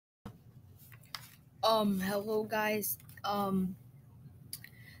Hello guys.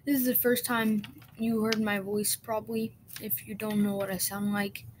 This is the first time you heard my voice probably, if you don't know what I sound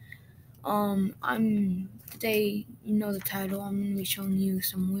like. Today, you know the title, I'm gonna be showing you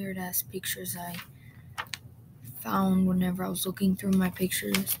some weird ass pictures I found whenever I was looking through my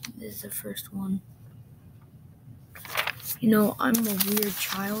pictures. This is the first one. You know, I'm a weird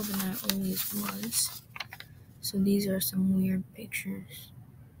child and I always was. So these are some weird pictures.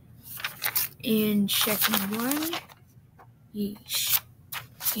 And second one, yeesh.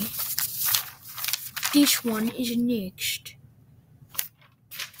 This one is next.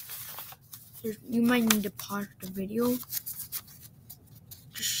 You might need to pause the video.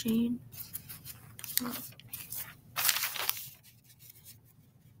 Just saying.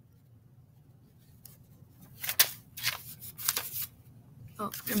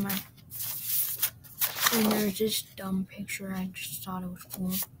 Oh, never mind. And there's this dumb picture. I just thought it was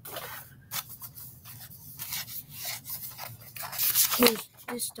cool. Here's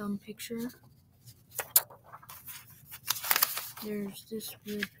this dumb picture. There's this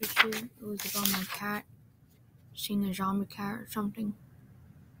weird picture. It was about my cat seeing a zombie cat or something.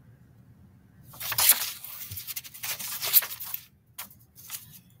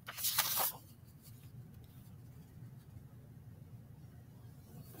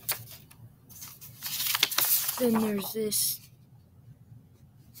 Then there's this.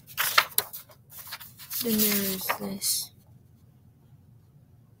 Then there's this.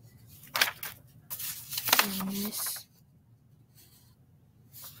 And this.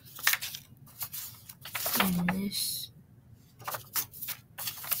 And this.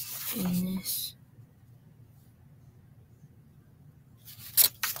 And this.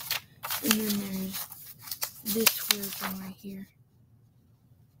 And then there's this weird thing right here.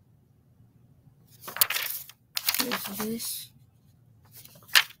 There's this.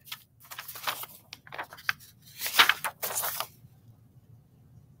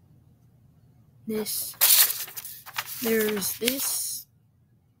 This. There's this.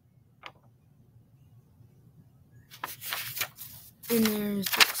 And there's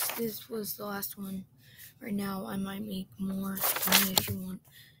this. This was the last one. Right now, I might make more if you want.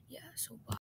 Yeah, so bye.